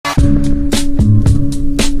Hey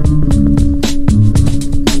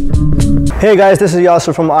guys, this is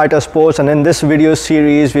Yasser from Ita Sports, and in this video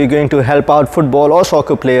series we're going to help out football or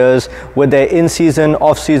soccer players with their in-season,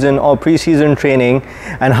 off-season or pre-season training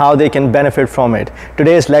and how they can benefit from it.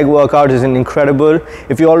 Today's leg workout is incredible.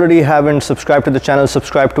 If you already haven't subscribed to the channel,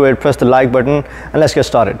 subscribe to it, press the like button, and let's get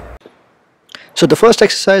started. So the first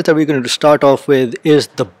exercise that we're going to start off with is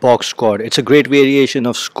the box squat. It's a great variation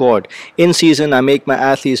of squat. In season, I make my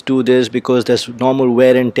athletes do this because there's normal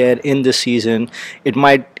wear and tear in the season. It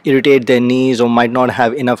might irritate their knees or might not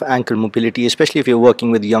have enough ankle mobility, especially if you're working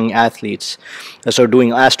with young athletes. So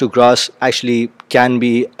doing ass to grass actually can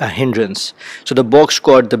be a hindrance. So the box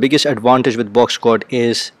squat, the biggest advantage with box squat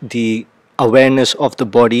is the awareness of the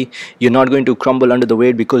body. You're not going to crumble under the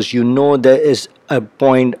weight because you know there is a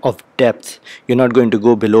point of depth. You're not going to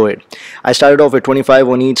go below it. I started off with 25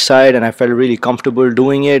 on each side and I felt really comfortable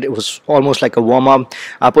doing it. It was almost like a warm-up.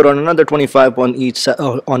 I put on another 25 on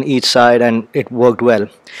each side and it worked well.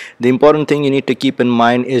 The important thing you need to keep in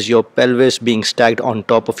mind is your pelvis being stacked on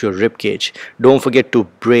top of your rib cage. Don't forget to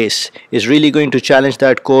brace. It's really going to challenge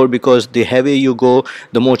that core because the heavier you go,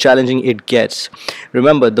 the more challenging it gets.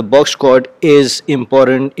 Remember, the box squat is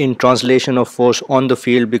important in translation of force on the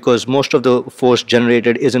field because most of the force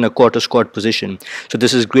generated is in a quarter squat position. So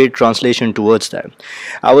this is great translation towards that.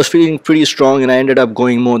 I was feeling pretty strong and I ended up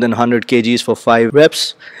going more than 100 kgs for 5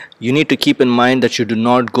 reps. You need to keep in mind that you do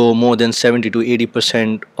not go more than 70 to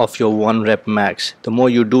 80% of your 1 rep max. The more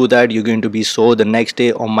you do that, you're going to be sore the next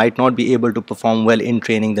day or might not be able to perform well in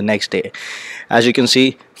training the next day. As you can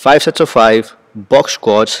see, 5 sets of 5 box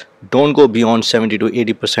squats. Don't go beyond 70 to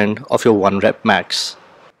 80% of your 1 rep max.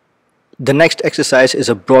 The next exercise is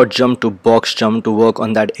a broad jump to box jump to work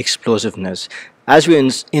on that explosiveness. As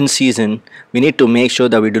we're in season, we need to make sure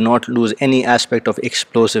that we do not lose any aspect of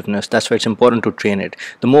explosiveness. That's why it's important to train it.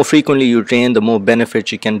 The more frequently you train, the more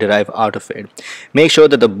benefits you can derive out of it. Make sure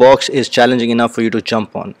that the box is challenging enough for you to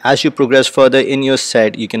jump on. As you progress further in your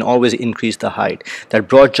set, you can always increase the height. That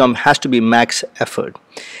broad jump has to be max effort.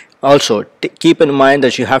 Also, keep in mind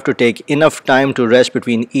that you have to take enough time to rest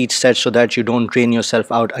between each set so that you don't drain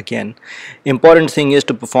yourself out again. Important thing is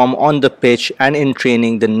to perform on the pitch and in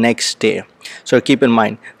training the next day. So keep in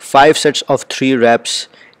mind, 5 sets of 3 reps.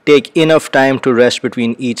 Take enough time to rest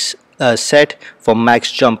between each set for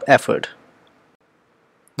max jump effort.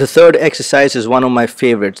 The third exercise is one of my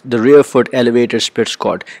favorites, the rear foot elevated split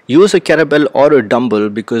squat. Use a kettlebell or a dumbbell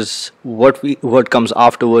because what comes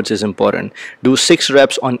afterwards is important. Do 6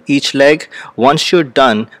 reps on each leg. Once you're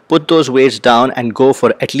done, put those weights down and go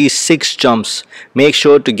for at least 6 jumps. Make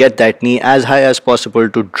sure to get that knee as high as possible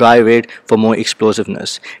to drive it for more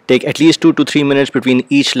explosiveness. Take at least 2 to 3 minutes between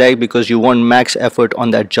each leg because you want max effort on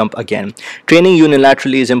that jump again. Training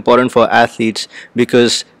unilaterally is important for athletes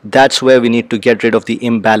because that's where we need to get rid of the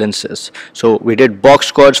imbalances. So we did box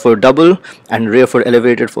squats for double and rear foot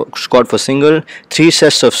elevated squat for single. 3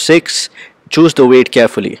 sets of 6. Choose the weight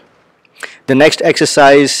carefully. The next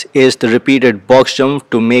exercise is the repeated box jump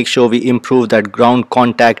to make sure we improve that ground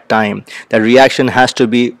contact time. That reaction has to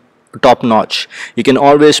be top notch. You can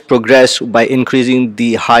always progress by increasing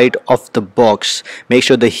the height of the box. Make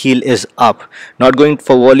sure the heel is up. Not going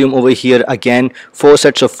for volume over here again. 4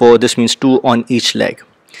 sets of 4. This means 2 on each leg.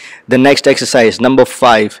 The next exercise, number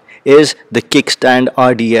 5, is the kickstand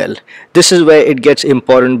RDL. This is where it gets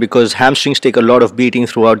important because hamstrings take a lot of beating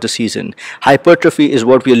throughout the season. Hypertrophy is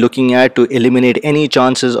what we are looking at to eliminate any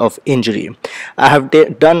chances of injury. I have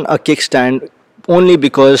done a kickstand only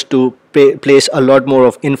because to place a lot more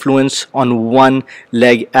of influence on one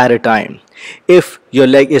leg at a time. If your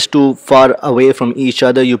leg is too far away from each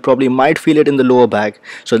other, you probably might feel it in the lower back.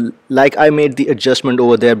 So like I made the adjustment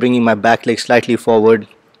over there, bringing my back leg slightly forward,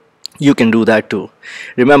 you can do that too.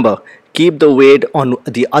 Remember, keep the weight on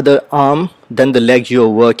the other arm than the leg you're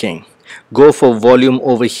working. Go for volume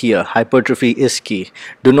over here. Hypertrophy is key.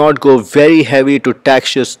 Do not go very heavy to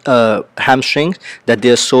tax your hamstrings that they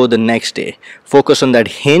are sore the next day. Focus on that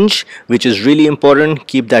hinge, which is really important.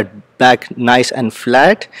 Keep that back nice and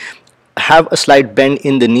flat. Have a slight bend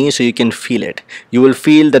in the knee so you can feel it. You will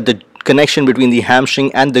feel that the connection between the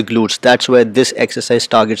hamstring and the glutes, that's where this exercise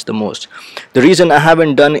targets the most. The reason I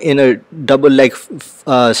haven't done in a double leg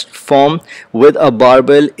form with a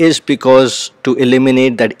barbell is because to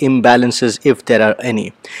eliminate that imbalances if there are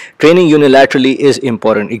any. Training unilaterally is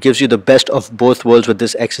important. It gives you the best of both worlds with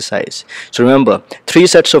this exercise. So remember, 3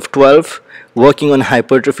 sets of 12, working on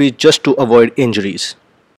hypertrophy just to avoid injuries.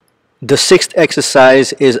 The sixth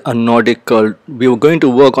exercise is a Nordic curl. We were going to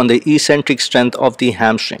work on the eccentric strength of the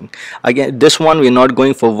hamstring. Again, this one we're not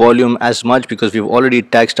going for volume as much because we've already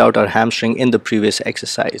taxed out our hamstring in the previous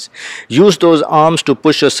exercise. Use those arms to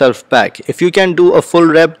push yourself back. If you can do a full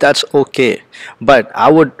rep, that's okay. But I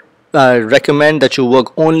would recommend that you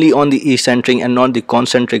work only on the eccentric and not the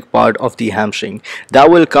concentric part of the hamstring. That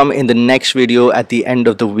will come in the next video at the end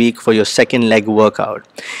of the week for your second leg workout.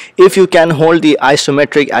 If you can hold the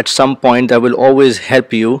isometric at some point, that will always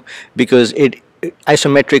help you, because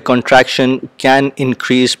isometric contraction can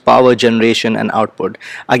increase power generation and output.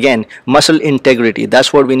 Again, muscle integrity,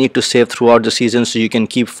 that's what we need to save throughout the season, so you can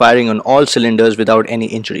keep firing on all cylinders without any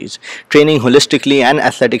injuries. Training holistically and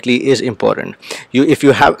athletically is important. If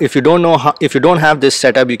you don't have this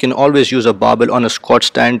setup, you can always use a barbell on a squat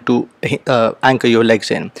stand to anchor your legs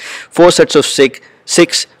in. 4 sets of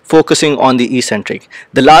six focusing on the eccentric.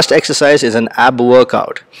 The last exercise is an ab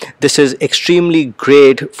workout. This is extremely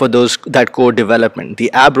great for that core development.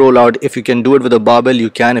 The ab rollout, if you can do it with a barbell, you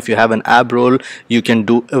can. If you have an ab roll, you can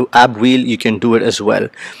do ab wheel, you can do it as well.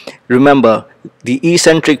 Remember, the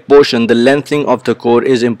eccentric portion, the lengthening of the core,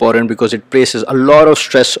 is important because it places a lot of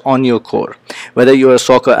stress on your core. Whether you're a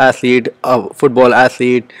soccer athlete, a football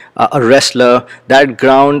athlete, a wrestler, that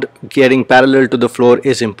ground getting parallel to the floor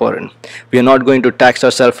is important. We are not going to tax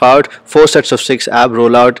ourselves out. 4 sets of 6 ab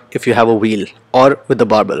rollout if you have a wheel or with the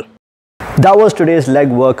barbell. That was today's leg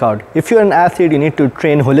workout. If you're an athlete, you need to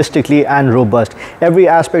train holistically and robust. Every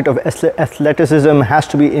aspect of athleticism has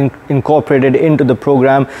to be incorporated into the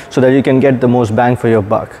program so that you can get the most bang for your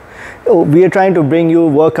buck. We are trying to bring you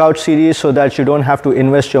workout series so that you don't have to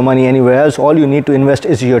invest your money anywhere else. All you need to invest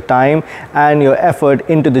is your time and your effort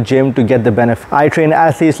into the gym to get the benefit. I train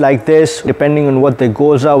athletes like this depending on what their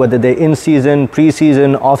goals are, whether they're in season,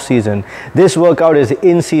 pre-season, off season. This workout is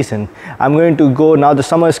in season. I'm going to go, now the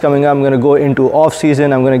summer is coming up, I'm going to go into off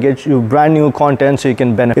season. I'm going to get you brand new content so you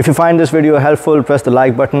can benefit. If you find this video helpful, press the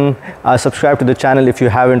like button, subscribe to the channel if you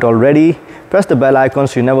haven't already. Press the bell icon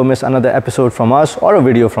so you never miss another episode from us or a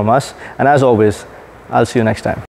video from us. And as always, I'll see you next time.